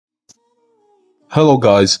Hello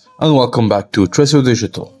guys and welcome back to Treso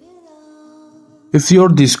Digital. If your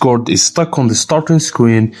Discord is stuck on the starting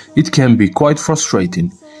screen, it can be quite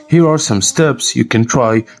frustrating. Here are some steps you can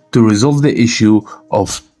try to resolve the issue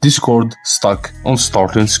of Discord stuck on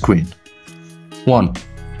starting screen. 1.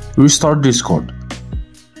 Restart Discord.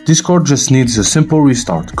 Discord just needs a simple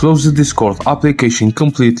restart. Close the Discord application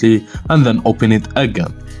completely and then open it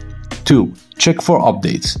again. 2. Check for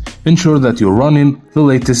updates. Ensure that you're running the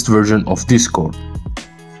latest version of Discord.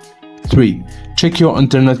 3. Check your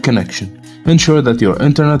internet connection. Ensure that your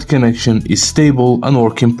internet connection is stable and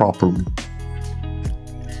working properly.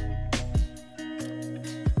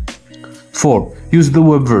 4. Use the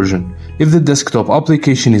web version. If the desktop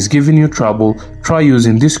application is giving you trouble, try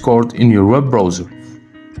using Discord in your web browser.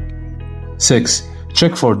 6.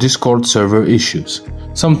 Check for Discord server issues.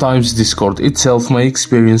 Sometimes Discord itself may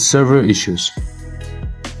experience server issues.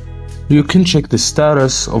 You can check the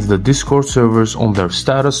status of the Discord servers on their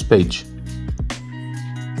status page.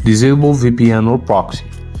 Disable VPN or proxy.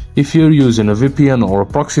 If you're using a VPN or a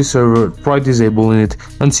proxy server, try disabling it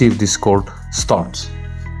and see if Discord starts.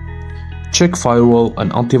 Check firewall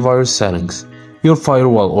and antivirus settings. Your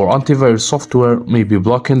firewall or antivirus software may be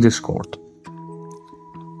blocking Discord.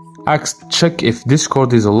 Check if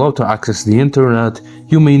Discord is allowed to access the internet.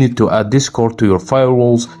 You may need to add Discord to your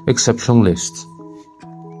firewall's exception list.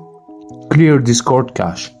 Clear Discord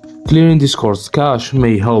cache. Clearing Discord's cache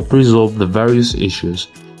may help resolve the various issues.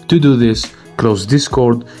 To do this, close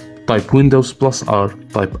Discord, type Windows +R,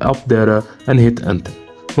 type appdata and hit enter.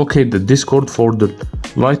 Locate the Discord folder,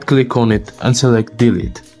 right click on it and select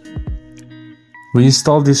delete.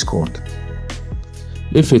 Reinstall Discord.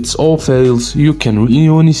 If it all fails, you can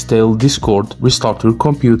reinstall Discord, restart your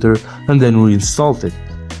computer and then reinstall it.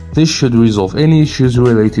 This should resolve any issues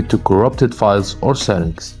related to corrupted files or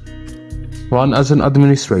settings. Run as an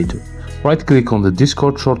administrator. Right-click on the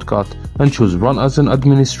Discord shortcut and choose Run as an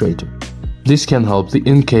administrator. This can help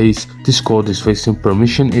in case Discord is facing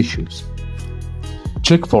permission issues.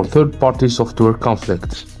 Check for third-party software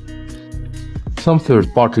conflicts. Some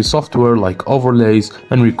third-party software like overlays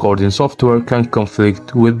and recording software can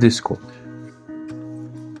conflict with Discord.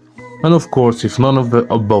 And of course, if none of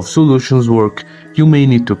the above solutions work, you may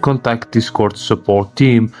need to contact Discord support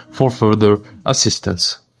team for further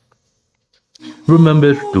assistance.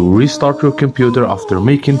 Remember to restart your computer after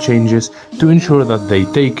making changes to ensure that they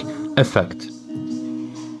take effect.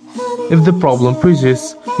 If the problem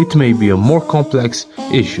persists, it may be a more complex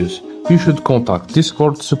issues. You should contact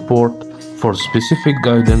Discord support for specific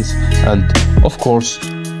guidance and of course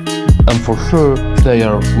and for sure they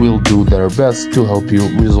will do their best to help you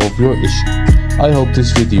resolve your issue. I hope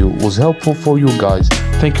this video was helpful for you guys.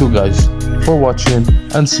 Thank you guys for watching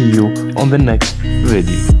and see you on the next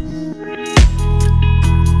video.